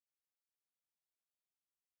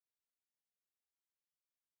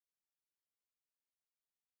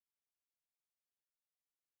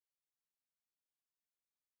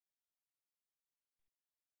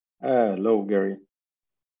Hello, Gary.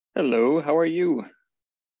 Hello, how are you?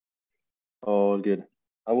 All good.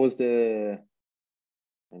 How is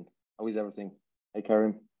everything? Hey,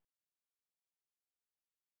 Karim.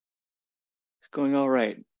 It's going all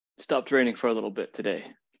right. Stopped raining for a little bit today.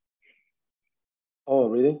 Oh,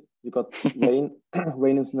 really? You got rain,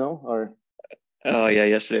 rain and snow, or? Oh yeah,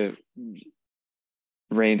 yesterday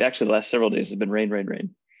rained. Actually, the last several days has been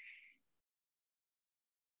rain.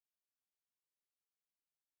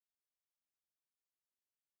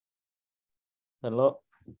 Hello.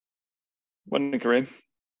 Morning, Karim.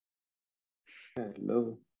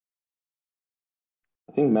 Hello.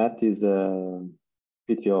 I think Matt is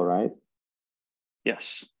PTO, right?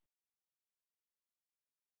 Yes.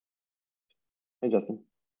 Hey, Justin.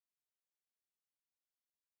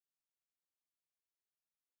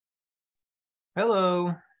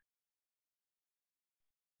 Hello.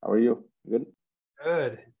 How are you? Good?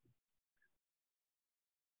 Good.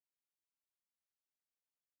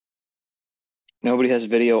 Nobody has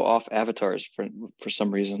video off avatars for some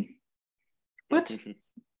reason. What?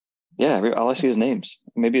 Yeah, all I see is names.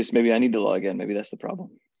 Maybe I need to log in. Maybe that's the problem.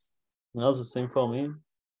 That's the same for me.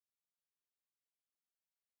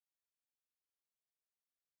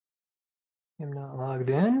 I'm not logged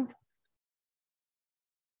in.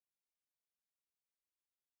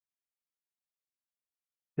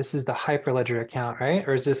 This is the Hyperledger account, right?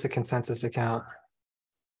 Or is this a consensus account?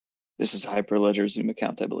 This is Hyperledger Zoom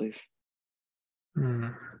account, I believe. Hmm.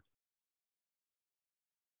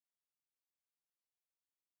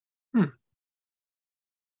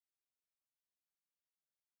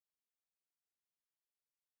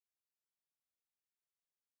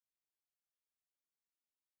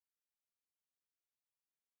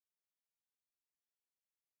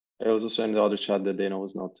 I also saw in the other chat that Dana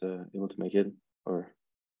was not able to make it, or?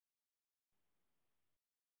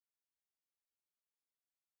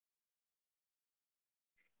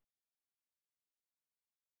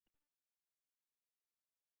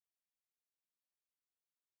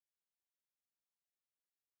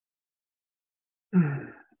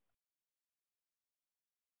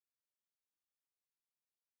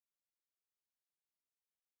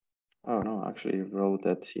 Oh no, actually he wrote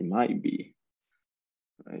that he might be,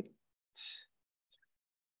 right?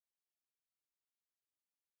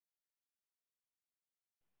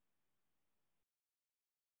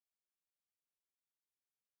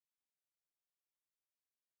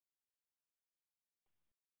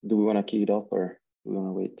 Do we want to kick it off, or do we want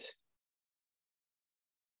to wait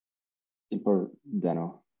for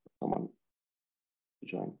Dano, someone to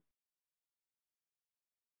join?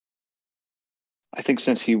 I think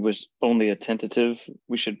since he was only a tentative,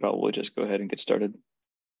 we should probably just go ahead and get started.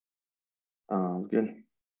 Good.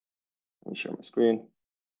 Let me share my screen.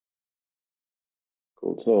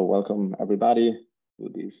 Cool. So welcome everybody to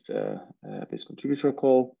this Besu contributor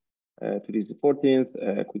call. Today is the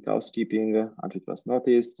 14th. Quick housekeeping. Antitrust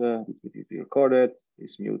notice. This meeting is recorded.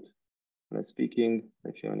 Please mute when speaking.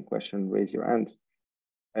 If you have any question, raise your hand.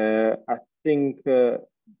 I think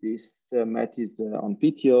this Matt is on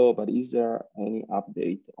PTO, but is there any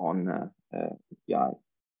update on PTI?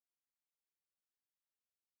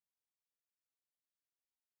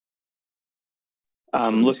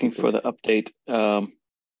 I'm looking for the update.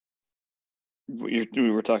 We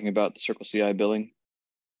were talking about the Circle CI billing.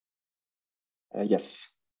 Yes.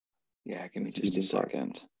 Yeah, give me just a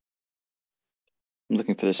second. I'm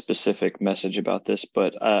looking for the specific message about this,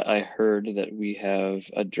 but I heard that we have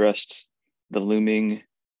addressed the looming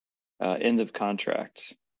end of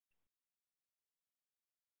contract.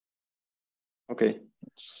 Okay.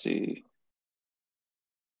 Let's see.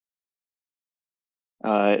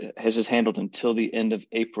 His is handled until the end of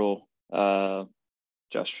April.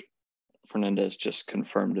 Josh Fernandez just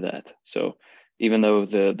confirmed that. So even though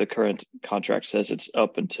the current contract says it's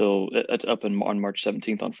up on March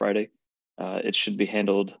 17th on Friday, it should be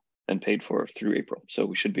handled and paid for through April. So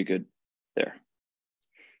we should be good there.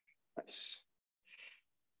 Nice.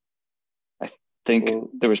 I think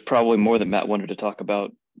there was probably more that Matt wanted to talk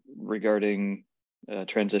about regarding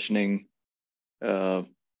transitioning the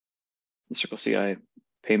Circle CI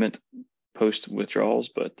payment post withdrawals,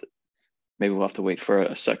 but maybe we'll have to wait for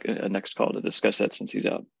a next call to discuss that since he's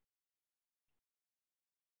out.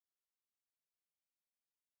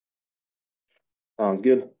 Sounds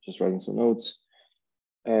good. Just writing some notes.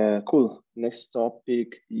 Cool. Next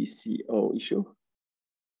topic, the CO issue.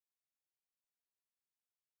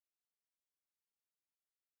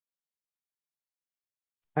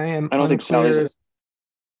 I don't think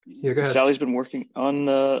Sally's been working on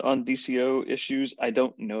DCO issues. I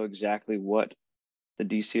don't know exactly what the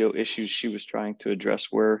DCO issues she was trying to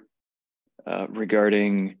address were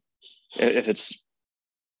regarding if it's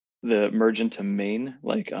the merge into main,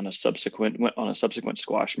 like on a subsequent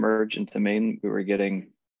squash merge into main, we were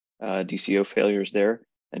getting DCO failures there,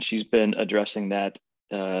 and she's been addressing that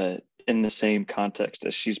in the same context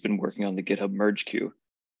as she's been working on the GitHub merge queue.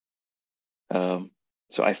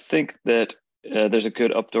 So I think that there's a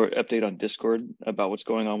good update on Discord about what's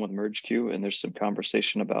going on with merge queue, and there's some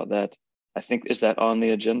conversation about that. I think, is that on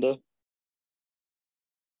the agenda?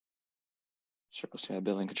 Circle CI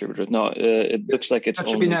billing contributor. No, it looks like it's That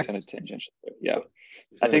should only be kind of next. tangential. Yeah,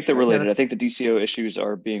 I think they're related. I think the DCO issues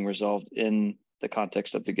are being resolved in the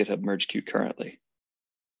context of the GitHub merge queue currently.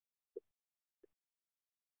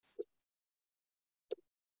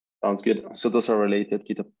 Sounds good. So those are related.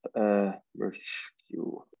 GitHub merge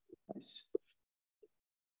queue. Nice.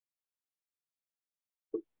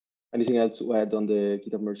 Anything else to add on the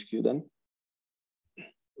GitHub merge queue then?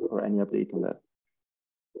 Or any update on that?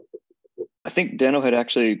 I think Dano had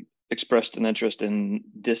actually expressed an interest in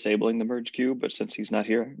disabling the merge queue, but since he's not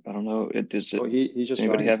here, I don't know. He just does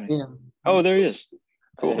anybody have any? Yeah. Oh, there he is.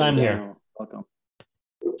 Cool. I'm here. Welcome.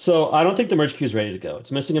 So I don't think the merge queue is ready to go.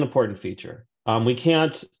 It's missing an important feature. We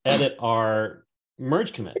can't edit our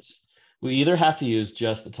merge commits. We either have to use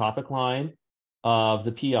just the topic line of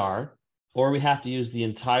the PR, or we have to use the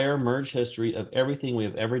entire merge history of everything we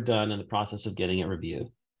have ever done in the process of getting it reviewed.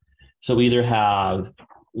 So we either have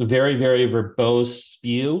very, very verbose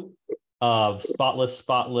spew of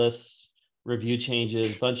spotless review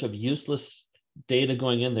changes, bunch of useless data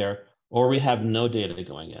going in there, or we have no data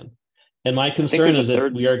going in. And my concern is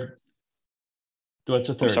that we are, what's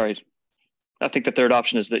a third? I'm sorry. I think the third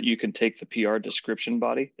option is that you can take the PR description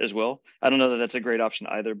body as well. I don't know that that's a great option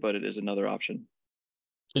either, but it is another option.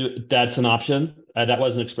 That's an option. That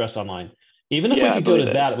wasn't expressed online. Even if we could go to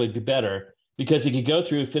that, it would be better, because you could go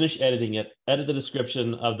through, finish editing it, edit the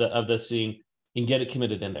description of the scene, and get it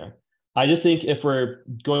committed in there. I just think if we're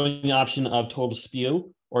going the option of total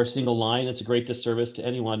spew or a single line, it's a great disservice to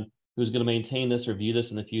anyone who's going to maintain this or view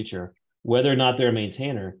this in the future, whether or not they're a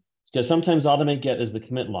maintainer, because sometimes all they may get is the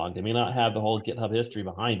commit log. They may not have the whole GitHub history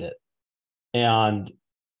behind it. And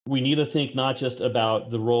we need to think not just about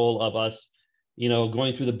the role of us,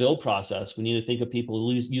 going through the build process. We need to think of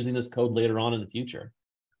people using this code later on in the future.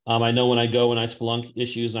 I know when I Splunk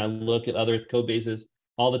issues and I look at other code bases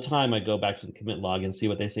all the time, I go back to the commit log and see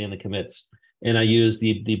what they say in the commits. And I use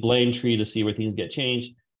the blame tree to see where things get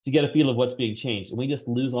changed, to get a feel of what's being changed. And we just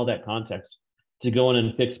lose all that context to go in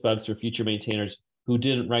and fix bugs for future maintainers who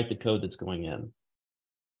didn't write the code that's going in.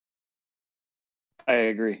 I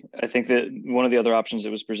agree. I think that one of the other options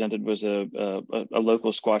that was presented was a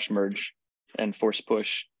local squash merge and force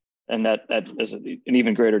push. And that is an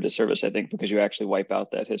even greater disservice, I think, because you actually wipe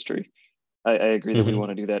out that history. I agree that we want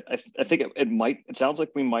to do that. I think it sounds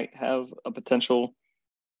like we might have a potential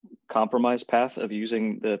compromise path of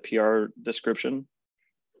using the PR description.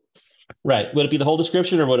 Right. Would it be the whole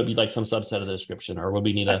description, or would it be like some subset of the description, or would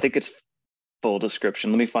we need I think it's full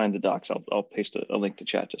description. Let me find the docs. I'll paste a link to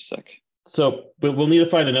chat just a sec. So we'll need to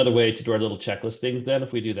find another way to do our little checklist things then.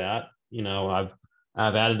 If we do that,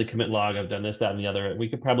 I've added the commit log, I've done this, that, and the other. We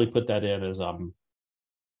could probably put that in as I don't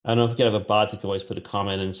know if we could have a bot that could always put a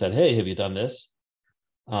comment and said, hey, have you done this?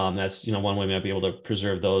 That's one way we might be able to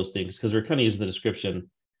preserve those things, because we're kind of using the description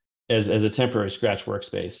as a temporary Scratch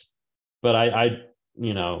workspace. But I'd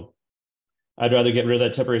rather get rid of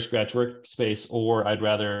that temporary Scratch workspace, or I'd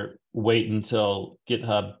rather wait until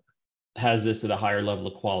GitHub has this at a higher level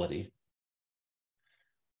of quality.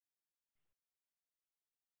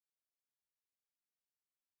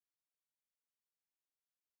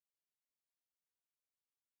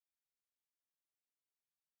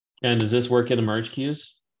 And does this work in the merge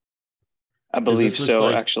queues? I believe so,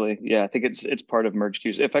 actually. Yeah, I think it's part of merge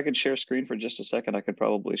queues. If I could share screen for just a second, I could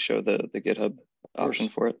probably show the GitHub option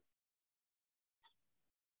for it.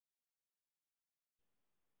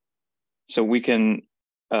 So we can,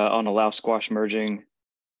 on allow squash merging,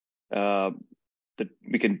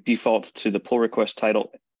 we can default to the pull request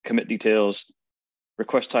title, commit details,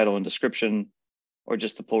 request title and description, or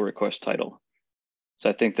just the pull request title. So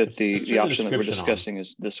I think that the option that we're discussing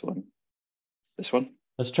is this one. This one?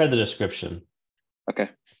 Let's try the description. Okay.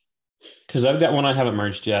 Because I've got one I haven't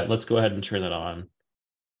merged yet. Let's go ahead and turn that on.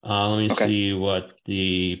 Let me see what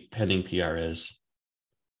the pending PR is.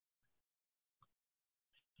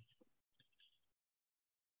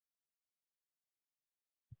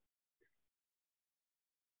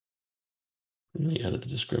 Let me edit the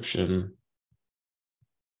description.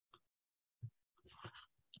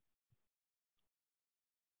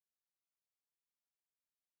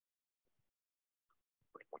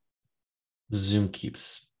 Zoom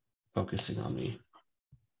keeps focusing on me.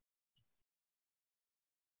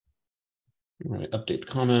 All right, update the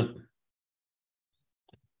comment.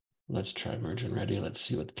 Let's try merge and ready. Let's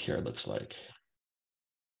see what the PR looks like.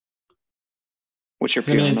 What's your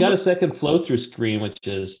PR I mean, it's got number? a second flow through screen, which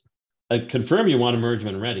is confirm you want to merge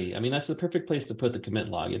when ready. I mean, that's the perfect place to put the commit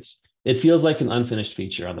log. It feels like an unfinished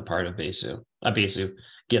feature on the part of GitHub.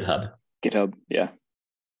 GitHub, yeah.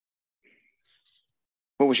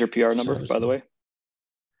 What was your PR number, by the way?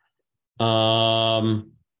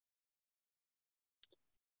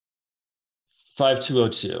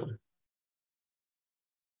 5202.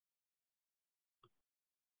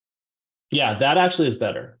 Yeah, that actually is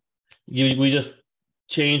better. We just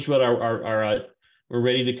changed what our we're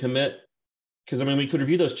ready to commit, because I mean we could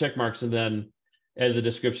review those check marks and then add the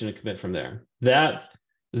description and commit from there. That's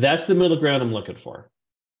the middle ground I'm looking for.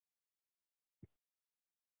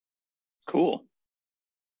 Cool.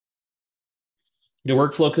 The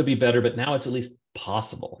workflow could be better, but now it's at least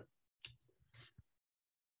possible.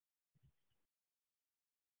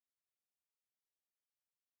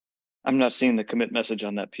 I'm not seeing the commit message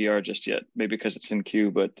on that PR just yet. Maybe because it's in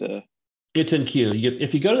queue, but it's in queue.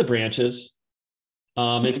 If you go to the branches,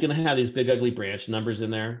 it's going to have these big ugly branch numbers in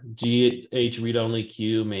there. GH read only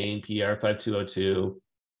queue main PR 5202,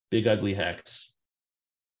 big ugly hex.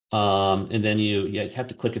 And then you have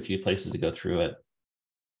to click a few places to go through it.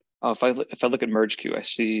 Oh, if I look at merge queue, I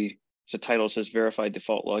see the title says verified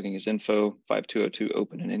default logging is info 5202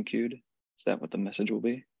 open and in-queued. Is that what the message will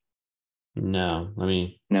be? No, I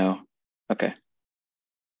mean no. Okay.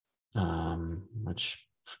 Which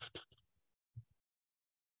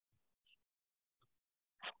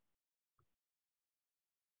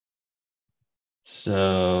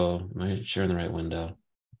so am I sharing the right window?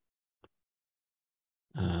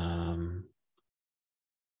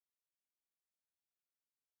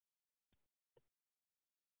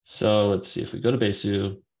 So let's see, if we go to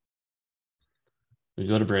Besu, we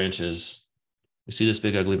go to branches, we see this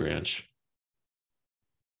big ugly branch.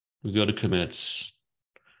 We go to commits,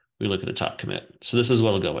 we look at the top commit. So this is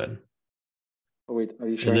what will go in. Oh wait, are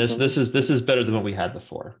you sharing and something? this is better than what we had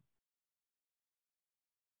before.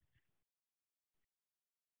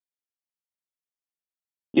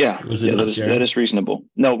 Yeah, that is reasonable.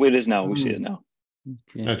 No, it is now. We see it now.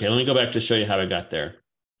 Okay, let me go back to show you how I got there.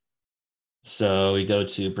 So we go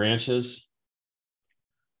to branches,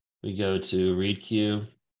 we go to read queue,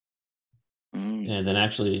 and then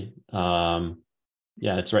actually,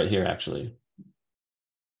 yeah, it's right here actually.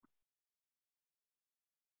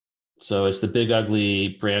 So it's the big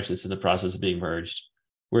ugly branch that's in the process of being merged,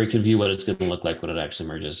 where you can view what it's going to look like when it actually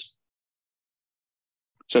merges.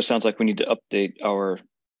 So it sounds like we need to update our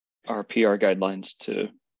PR guidelines to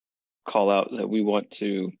call out that we want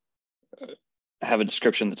to have a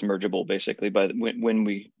description that's mergeable, basically, by when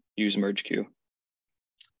we use merge queue.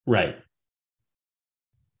 Right.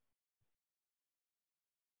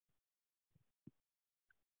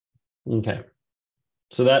 Okay.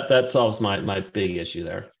 So that solves my big issue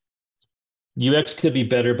there. UX could be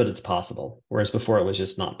better, but it's possible, whereas before it was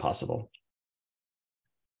just not possible.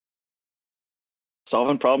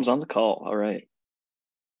 Solving problems on the call. All right.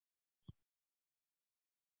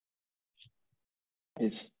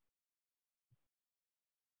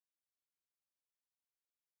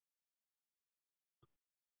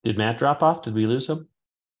 Did Matt drop off? Did we lose him?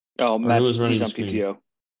 Oh, he's on PTO.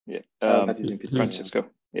 Yeah. Matt is in PTO. Francisco.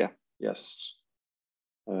 Yeah. Yes.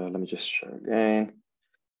 Let me just share again.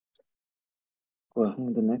 Well,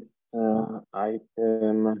 the next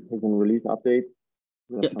item is in release update.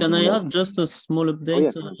 Can I have just a small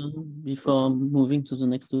update before moving to the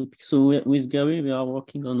next topic? So with Gary, we are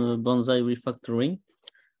working on a Bonsai refactoring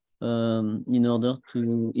in order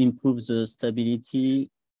to improve the stability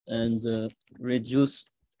and reduce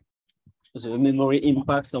the memory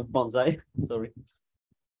impact of Bonsai. Sorry.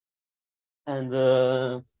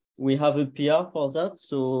 And we have a PR for that.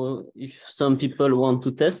 So if some people want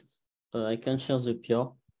to test, I can share the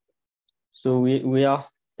PR. So we are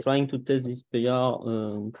trying to test this PR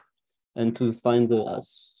and to find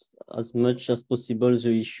as much as possible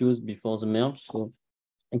the issues before the merge. So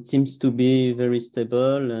it seems to be very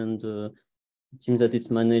stable, and it seems that it's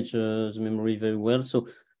managed the memory very well. So,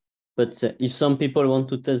 but if some people want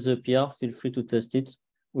to test the PR, feel free to test it.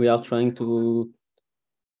 We are trying to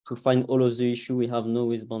find all of the issues we have now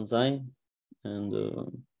with Bonsai, and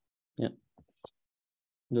yeah.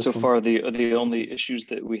 So far, the only issues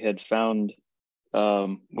that we had found,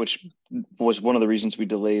 which was one of the reasons we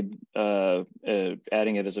delayed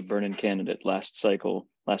adding it as a burn-in candidate last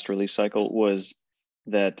release cycle, was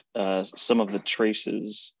that some of the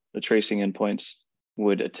tracing endpoints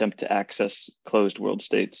would attempt to access closed world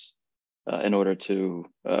states in order to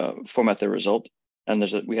format their result. And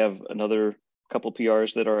we have another couple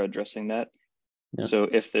PRs that are addressing that. Yeah. So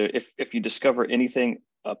if you discover anything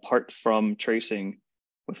apart from tracing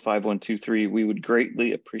with 5123, we would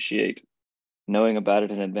greatly appreciate knowing about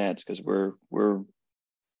it in advance, because we're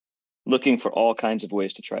looking for all kinds of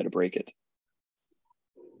ways to try to break it.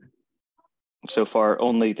 So far,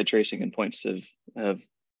 only the tracing endpoints have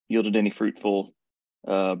yielded any fruitful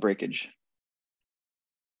breakage.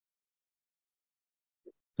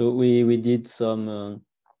 So we did some.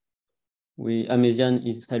 Amazon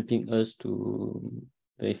is helping us to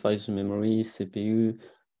verify the memory, CPU,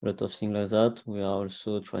 a lot of things like that. We are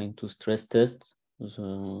also trying to stress test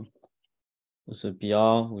the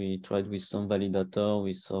PR. We tried with some validator,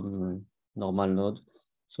 with some normal node.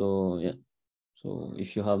 So yeah. So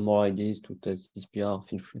if you have more ideas to test this PR,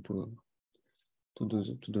 feel free to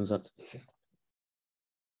do that.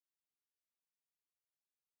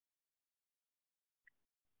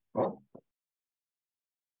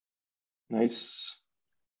 Nice.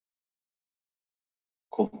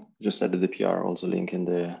 Cool. Just added the PR, also link in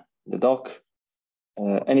the doc.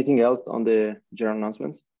 Anything else on the general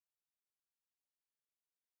announcements?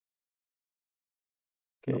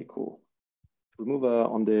 Okay, cool. We'll move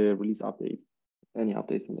on the release update. Any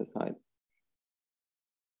updates on that side?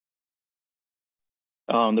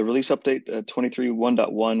 The release update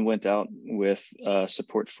 23.1.1 went out with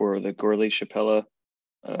support for the Goerli Chapella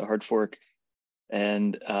hard fork,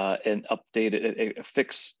 and an updated a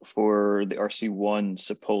fix for the RC1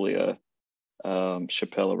 Sepolia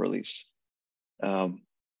Chapella release.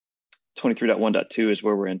 23.1.2 is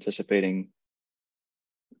where we're anticipating,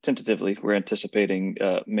 tentatively,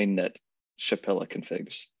 mainnet Chapella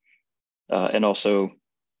configs. And also,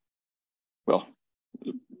 well,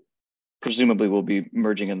 presumably we'll be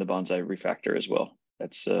merging in the Bonsai refactor as well.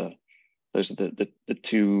 That's those are the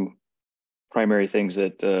two primary things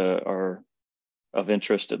that are of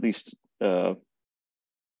interest, at least to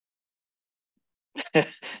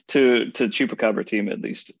Chupacabra team, at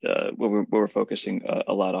least. What we're focusing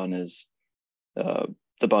a lot on is the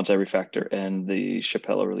Bonsai refactor and the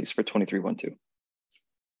Chapella release for 23.1.2.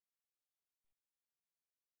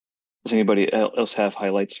 Does anybody else have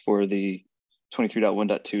highlights for the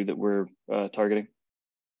 23.1.2 that we're targeting?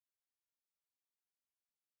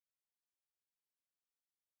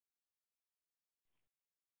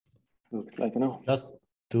 Looks like no. Just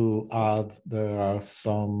to add, there are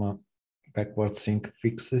some backward sync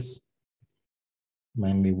fixes,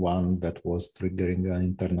 mainly one that was triggering an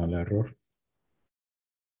internal error.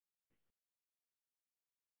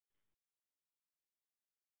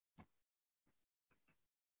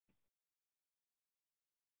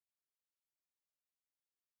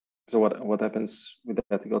 So what happens with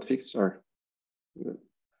that? It got fixed, or?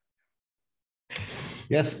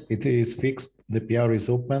 Yes, it is fixed. The PR is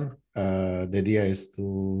open. The idea is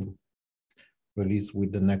to release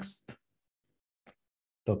with the next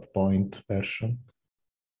dot point version.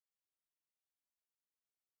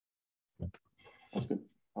 That's good.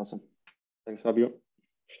 Awesome. Thanks, Fabio.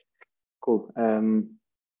 Cool.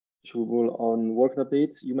 Should we go on work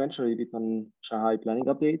updates? You mentioned a bit on Shanghai planning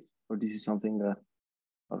update, or this is something not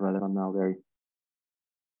relevant now, Gary?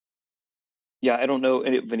 Yeah, I don't know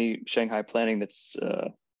of any Shanghai planning that's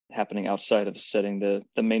happening outside of setting the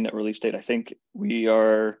mainnet release date. I think we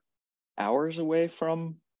are hours away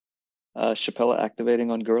from Chapella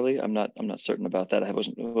activating on Goerli. I'm not certain about that. I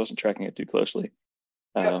wasn't tracking it too closely.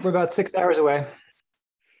 We're about 6 hours away.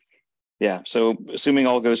 Yeah, so assuming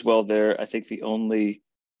all goes well there, I think the only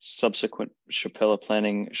subsequent Chapella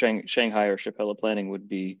planning, Shanghai or Chapella planning, would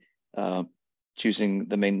be choosing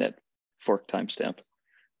the mainnet fork timestamp.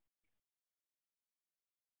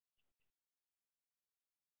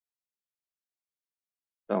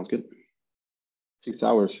 Sounds good. 6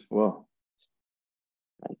 hours. Wow.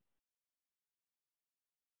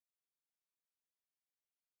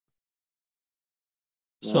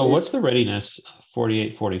 So what's the readiness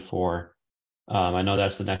 4844? I know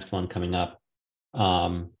that's the next one coming up.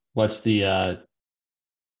 What's the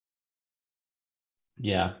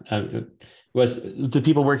what's the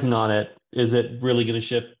people working on it? Is it really going to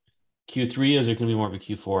ship Q3, or is it going to be more of a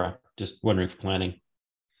Q4? Just wondering for planning.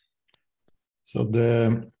 So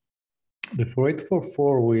the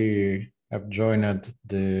 4844, we have joined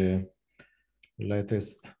the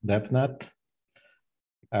latest DevNet,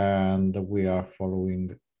 and we are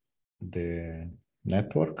following the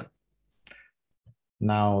network.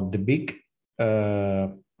 Now, the big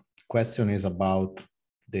question is about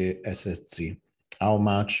the SSC. How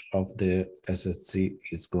much of the SSC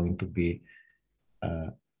is going to be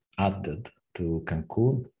added to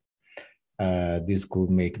Cancun? This could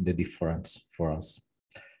make the difference for us,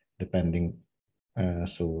 depending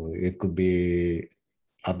So it could be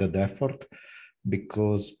added effort,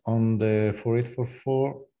 because on the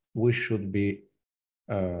 4844 we should be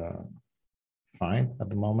fine at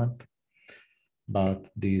the moment. But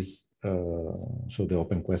this, so the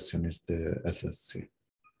open question is the SSC.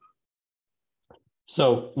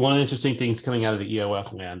 So one of the interesting things coming out of the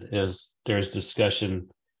EOF land is there's discussion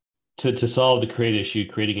to solve the create issue,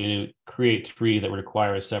 creating a new create 3 that would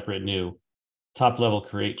require a separate new top level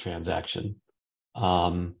create transaction.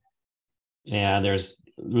 And they're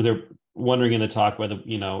wondering in the talk whether,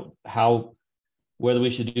 whether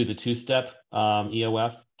we should do the 2-step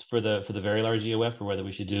EOF for the very large EOF, or whether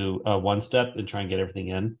we should do a 1-step and try and get everything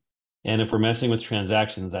in. And if we're messing with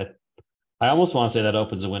transactions, I almost want to say that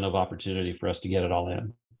opens a window of opportunity for us to get it all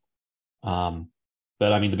in.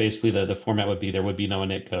 But I mean, basically the format would be, there would be no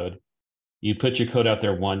init code. You put your code out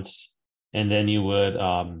there once, and then you would,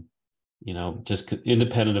 just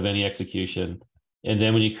independent of any execution. And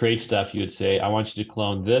then when you create stuff, you would say, I want you to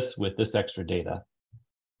clone this with this extra data.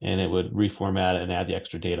 And it would reformat it and add the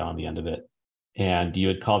extra data on the end of it. And you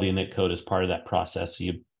would call the init code as part of that process. So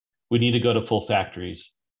we need to go to full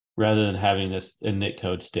factories rather than having this init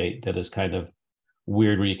code state that is kind of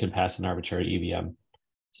weird where you can pass an arbitrary EVM.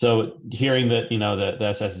 So hearing that, that the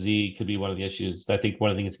SSZ could be one of the issues, I think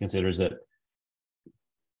one of the things to consider is that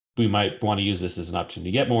we might want to use this as an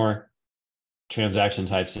opportunity to get more transaction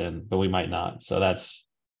types in, but we might not. So that's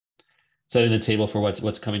setting the table for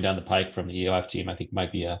what's coming down the pike from the EOF team. I think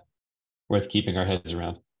might be worth keeping our heads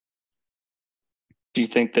around. Do you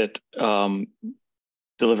think that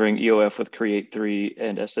delivering EOF with Create 3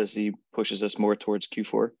 and SSZ pushes us more towards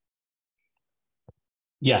Q4?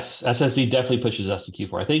 Yes, SSZ definitely pushes us to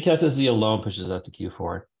Q4. I think SSZ alone pushes us to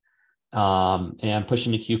Q4. And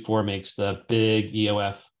pushing to Q4 makes the big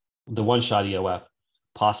EOF, the one-shot EOF,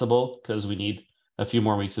 possible, because we need a few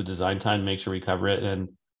more weeks of design time to make sure we cover it and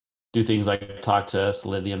do things like talk to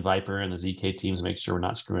Solidity and Viper and the ZK teams, make sure we're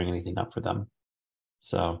not screwing anything up for them.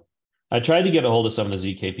 So I tried to get a hold of some of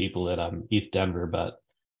the ZK people at ETH Denver, but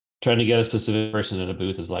trying to get a specific person in a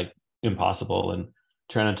booth is like impossible. And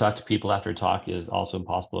trying to talk to people after a talk is also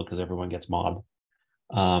impossible because everyone gets mobbed.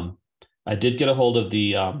 I did get a hold of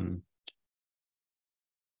the,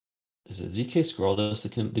 is it ZK Scroll? That's the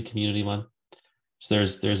community one. So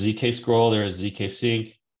there's ZK Scroll, there's ZK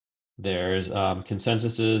Sync, there's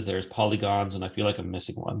consensuses, there's polygons, and I feel like I'm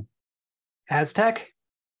missing one. Aztec?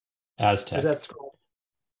 Aztec. Is that Scroll?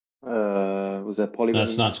 Was that Polygon?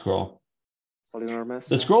 That's not Scroll. Polygon RMS?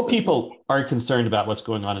 The Scroll people aren't concerned about what's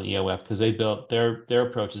going on in EOF because they built their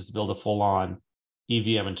approach is to build a full-on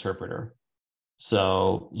EVM interpreter.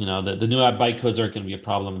 So, the new bytecodes aren't going to be a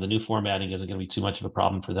problem. The new formatting isn't going to be too much of a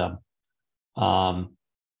problem for them.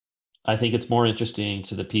 I think it's more interesting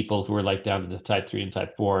to the people who are like down to the type 3 and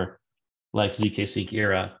type 4, like ZK Sync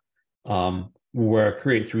era, where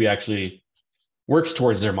Create 3 actually works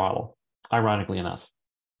towards their model, ironically enough.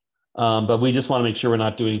 But we just want to make sure we're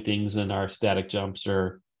not doing things in our static jumps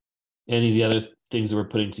or any of the other things that we're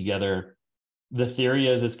putting together. The theory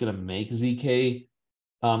is it's going to make ZK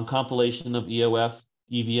compilation of EOF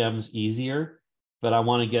EVMs easier, but I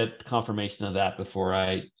want to get confirmation of that before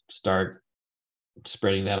I start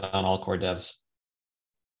spreading that on all core devs.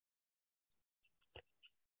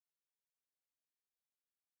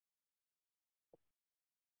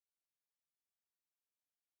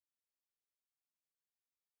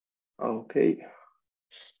 Okay.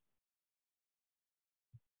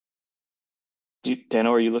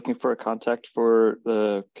 Dano, are you looking for a contact for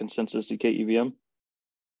the consensus ZK EVM?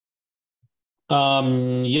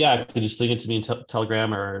 Yeah, could just link it to me in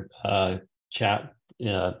Telegram or chat,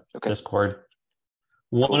 okay. Discord.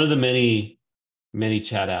 One of the many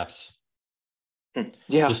chat apps.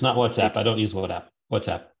 Yeah. Just not WhatsApp. I don't use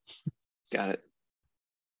WhatsApp. Got it.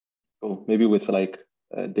 Cool. Maybe with like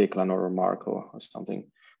Declan or Marco or something,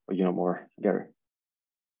 or more Gary.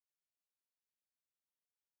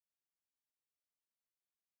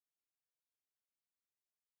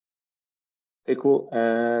 Okay, cool.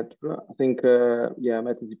 I think I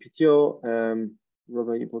met the PTO.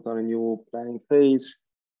 Rather you put on a new planning phase.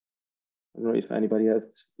 I don't know if anybody has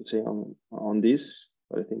to say on this,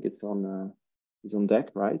 but I think it's on deck,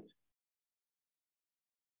 right?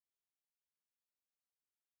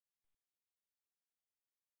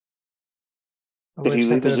 Did he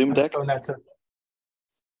leave the Zoom deck?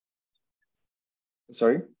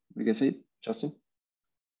 Sorry, we can see it, Justin.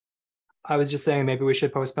 I was just saying maybe we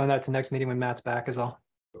should postpone that to next meeting when Matt's back is all.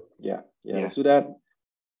 Yeah. Let's do that.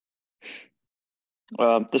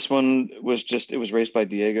 This one was it was raised by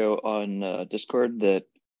Diego on Discord that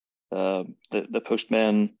the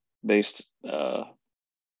Postman based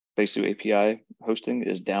Besu API hosting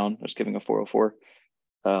is down. It's giving a 404.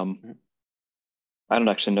 I don't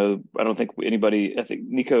actually know. I don't think anybody, I think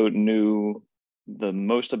Nico knew the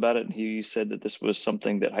most about it. And he said that this was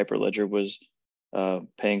something that Hyperledger was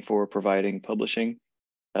paying for, providing, publishing.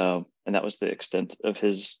 And that was the extent of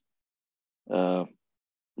his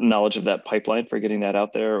knowledge of that pipeline for getting that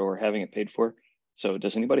out there or having it paid for. So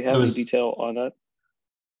does anybody have any detail on that?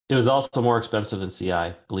 It was also more expensive than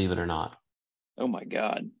CI, believe it or not. Oh my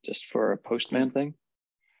God, just for a Postman thing?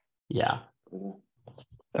 Yeah.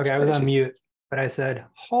 That's okay, I was on mute, but I said,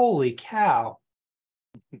 holy cow.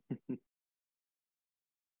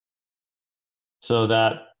 So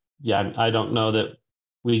that, yeah, I don't know that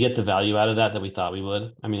we get the value out of that we thought we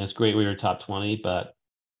would. I mean, it's great we were top 20, but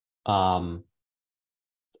I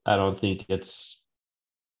don't think it's,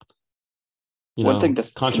 one thing to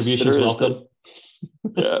contributions welcome.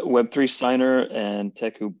 Web3 Signer and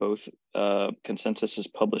Teku both Consensus is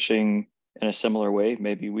publishing in a similar way.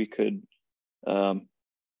 Maybe we could piggyback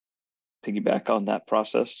on that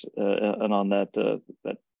process and on that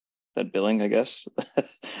billing, I guess.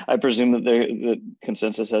 I presume that the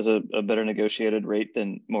Consensus has a better negotiated rate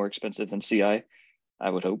than more expensive than CI. I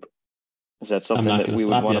would hope. Is that something that we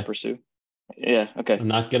would want to pursue? Yeah. Okay. I'm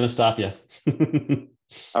not going to stop you.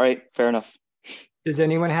 All right. Fair enough. Does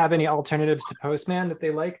anyone have any alternatives to Postman that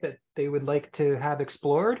they would like to have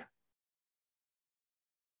explored?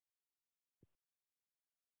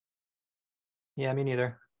 Yeah, me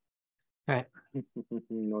neither. All right.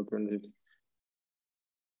 No alternatives.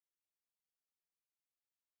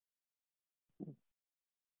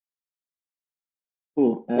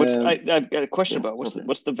 Cool. I've got a question about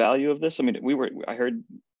what's the value of this? I mean, I heard,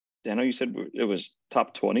 Dano, you said it was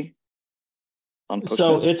top 20 on Postman.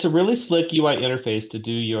 So it's a really slick UI interface to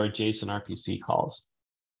do your JSON RPC calls.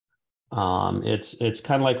 It's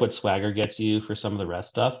kind of like what Swagger gets you for some of the REST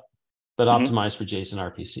stuff, but optimized for JSON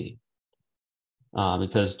RPC.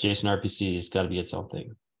 Because JSON RPC has got to be its own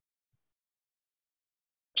thing.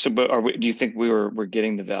 So, but do you think we're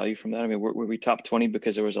getting the value from that? I mean, were we top 20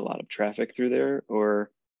 because there was a lot of traffic through there,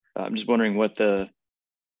 or I'm just wondering what the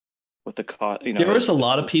cost, there was a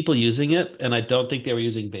lot of people using it, and I don't think they were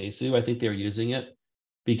using Besu. I think they were using it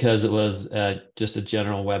because it was just a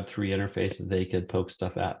general Web3 interface that they could poke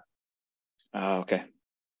stuff at. Oh, okay.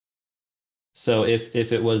 So if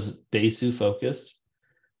it was Besu focused,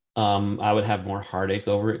 I would have more heartache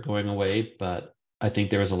over it going away, but I think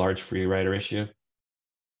there was a large free rider issue.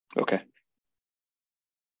 Okay.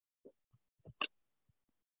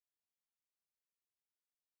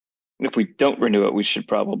 If we don't renew it, we should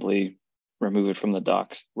probably remove it from the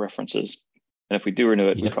docs references. And if we do renew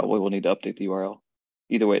it, we probably will need to update the URL.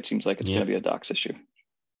 Either way, it seems like it's going to be a docs issue.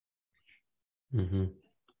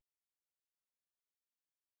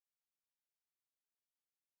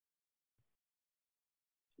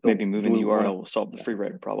 Maybe moving the URL will solve the free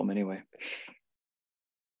rider problem anyway.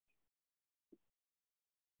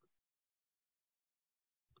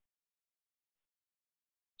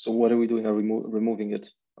 So what are we doing? Are we removing it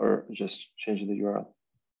or just changing the URL?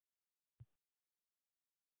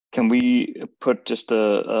 Can we put just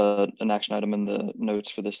an action item in the notes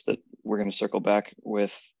for this that we're going to circle back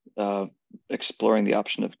with exploring the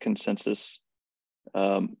option of Consensus,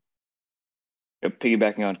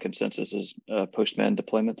 piggybacking on Consensus's Postman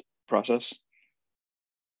deployment process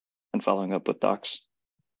and following up with docs?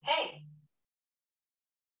 Hey.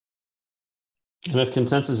 And if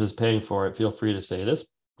Consensus is paying for it, feel free to say this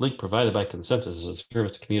link provided by Consensus is a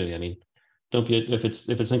service to community. I mean, don't be if it's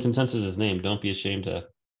in Consensus's name, don't be ashamed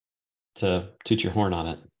to toot your horn on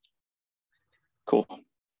it. Cool.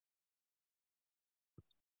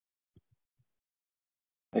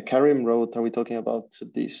 Karim wrote, are we talking about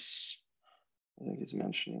this? I think he's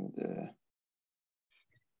mentioning the...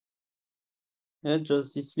 Yeah,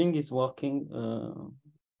 just this link is working.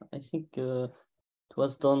 I think it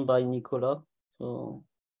was done by Nicola. So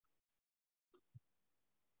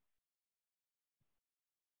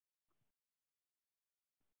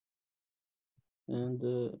and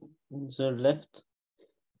on the left,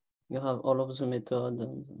 you have all of the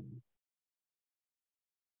method.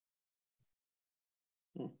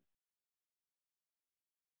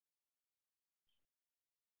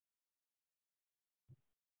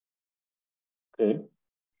 Okay.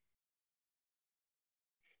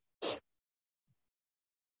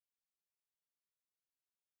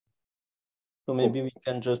 So maybe we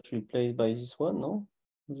can just replace by this one, no?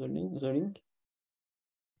 The link.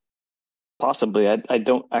 Possibly. I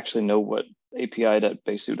don't actually know what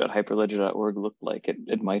api.besu.hyperledger.org looked like.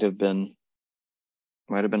 It might have been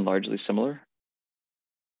largely similar.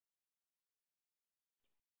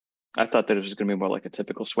 I thought that it was going to be more like a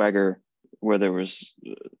typical Swagger where there was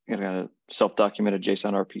a self-documented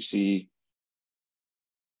JSON RPC.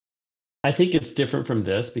 I think it's different from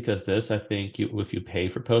this because this, I think if you pay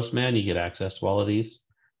for Postman, you get access to all of these.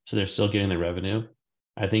 So they're still getting the revenue.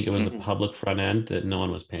 I think it was a public front end that no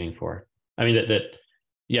one was paying for. I mean, that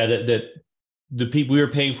the people we were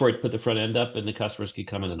paying for it to put the front end up and the customers could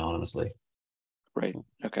come in anonymously. Right.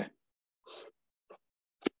 Okay.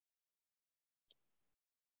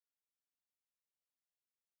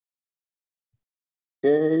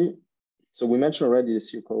 Okay. So we mentioned already the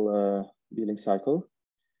SQL billing cycle.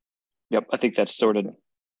 Yep. I think that's sorted.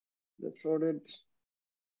 That's sorted.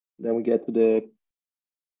 Then we get to the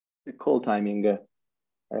call timing.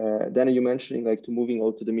 Then you mentioning like to moving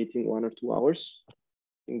all to the meeting 1 or 2 hours. I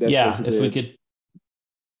think that's yeah, if we could.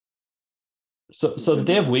 So the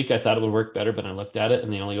day of week, I thought it would work better, but I looked at it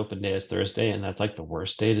and the only open day is Thursday. And that's like the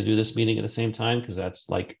worst day to do this meeting at the same time, because that's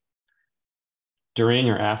like during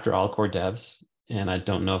or after all core devs. And I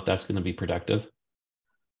don't know if that's going to be productive.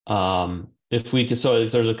 If we could, so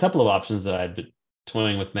there's a couple of options that I'd been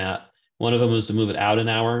toying with Matt. One of them was to move it out an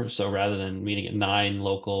hour. So rather than meeting at 9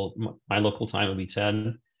 local, my local time would be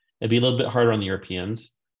 10. It'd be a little bit harder on the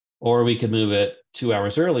Europeans. Or we could move it 2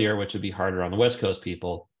 hours earlier, which would be harder on the West Coast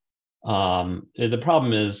people. The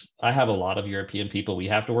problem is I have a lot of European people we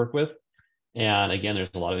have to work with. And again, there's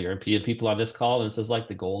a lot of European people on this call. And this is like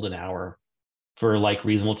the golden hour for like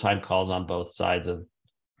reasonable time calls on both sides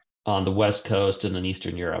on the West Coast and in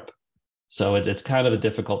Eastern Europe. So it's kind of a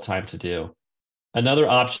difficult time to do. Another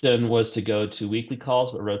option was to go to weekly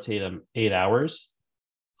calls, but rotate them 8 hours.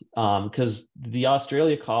 Because the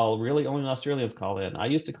Australia call, really only Australians call in. I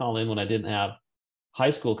used to call in when I didn't have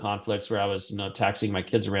high school conflicts where I was, taxing my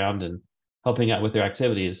kids around and helping out with their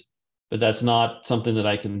activities. But that's not something that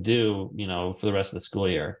I can do, for the rest of the school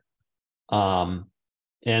year. And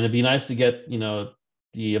it'd be nice to get,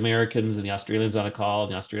 the Americans and the Australians on a call,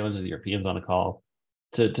 and the Australians and the Europeans on a call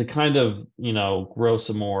to kind of, grow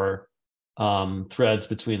some more threads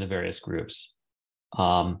between the various groups.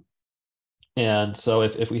 And so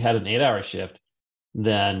if we had an 8-hour shift,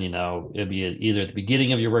 then, it'd be either at the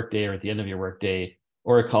beginning of your workday or at the end of your workday,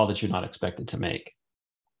 or a call that you're not expected to make.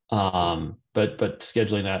 But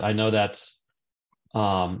scheduling that, I know that's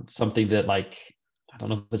something that, like, I don't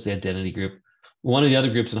know if it's the identity group. One of the other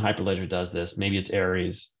groups in Hyperledger does this. Maybe it's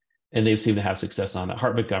Aries, and they seem to have success on it.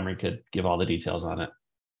 Hart Montgomery could give all the details on it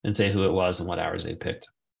and say who it was and what hours they picked.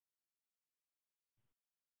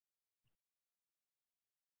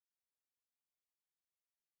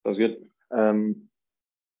 Sounds good.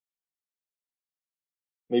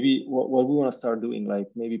 Maybe what we want to start doing, like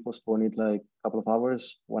maybe postpone it like a couple of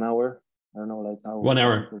hours, 1 hour. I don't know, like how 1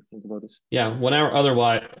 hour. Think about this. Yeah, 1 hour.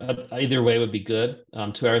 Otherwise, either way would be good.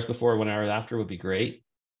 2 hours before, 1 hour after would be great.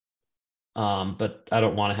 But I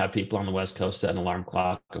don't want to have people on the West Coast set an alarm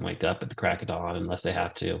clock and wake up at the crack of dawn unless they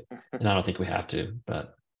have to. And I don't think we have to.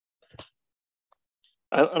 But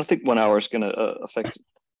I don't think 1 hour is going to affect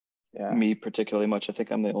me particularly much. I think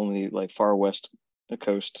I'm the only like far West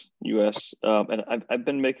Coast US, and I've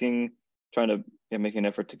been trying to make an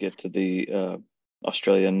effort to get to the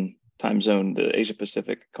Australian time zone, the Asia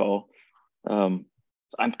Pacific call. I'm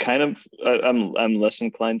less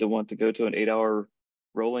inclined to want to go to an 8-hour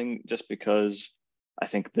rolling, just because I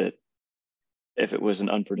think that if it was an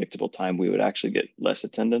unpredictable time, we would actually get less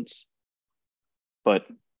attendance. But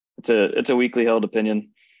it's a weekly held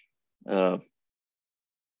opinion.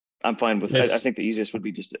 I'm fine with. I think the easiest would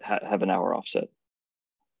be just to have an hour offset.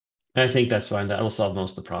 I think that's fine. That will solve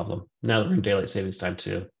most of the problem. Now that we're in daylight savings time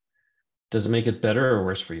too. Does it make it better or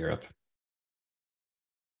worse for Europe?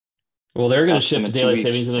 Well, they're going to shift to daylight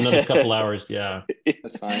savings in another couple hours. Yeah.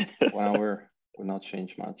 That's fine. 1 hour will not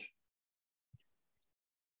change much.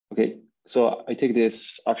 Okay. So I take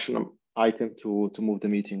this action item to move the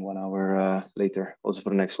meeting 1 hour later, also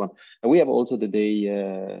for the next one. And we have also the day,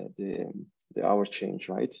 the hour change,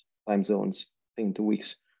 right? Time zones, I think 2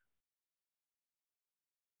 weeks.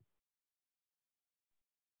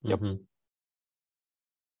 Yep. Mm-hmm.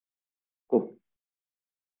 Cool.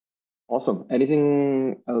 Awesome.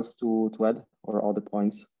 Anything else to add, or other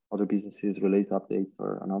points, other businesses related updates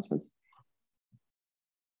or announcements?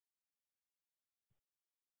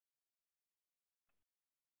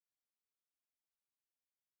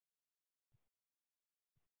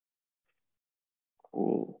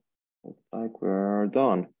 Cool. Looks like we're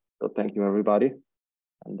done. So thank you, everybody,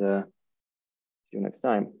 and see you next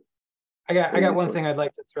time. I got one thing I'd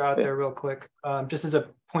like to throw out there real quick, just as a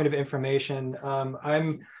point of information.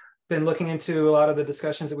 I'm been looking into a lot of the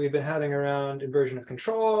discussions that we've been having around inversion of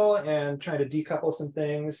control and trying to decouple some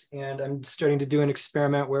things. And I'm starting to do an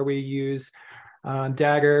experiment where we use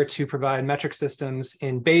Dagger to provide metric systems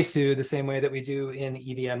in Besu the same way that we do in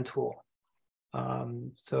the EVM tool.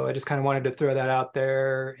 So I just kind of wanted to throw that out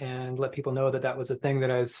there and let people know that that was a thing that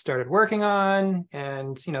I've started working on,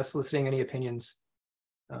 and soliciting any opinions.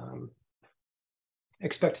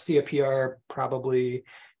 Expect to see a PR probably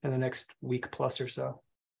in the next week plus or so.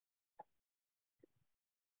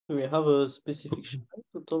 Do we have a specific channel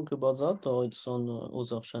to talk about that, or it's on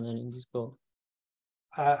other channel in Discord?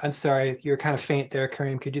 I'm sorry, you're kind of faint there,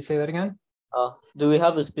 Karim. Could you say that again? Do we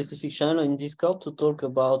have a specific channel in Discord to talk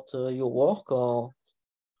about your work, or?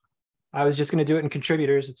 I was just going to do it in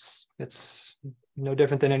contributors. It's no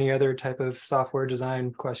different than any other type of software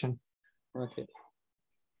design question. Okay.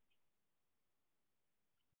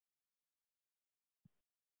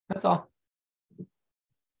 That's all.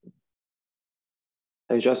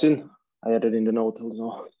 Hey, Justin, I added in the note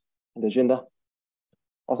also in the agenda.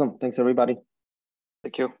 Awesome. Thanks, everybody.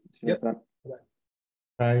 Thank you. See you next time.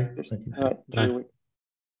 Bye. All right. Enjoy your week.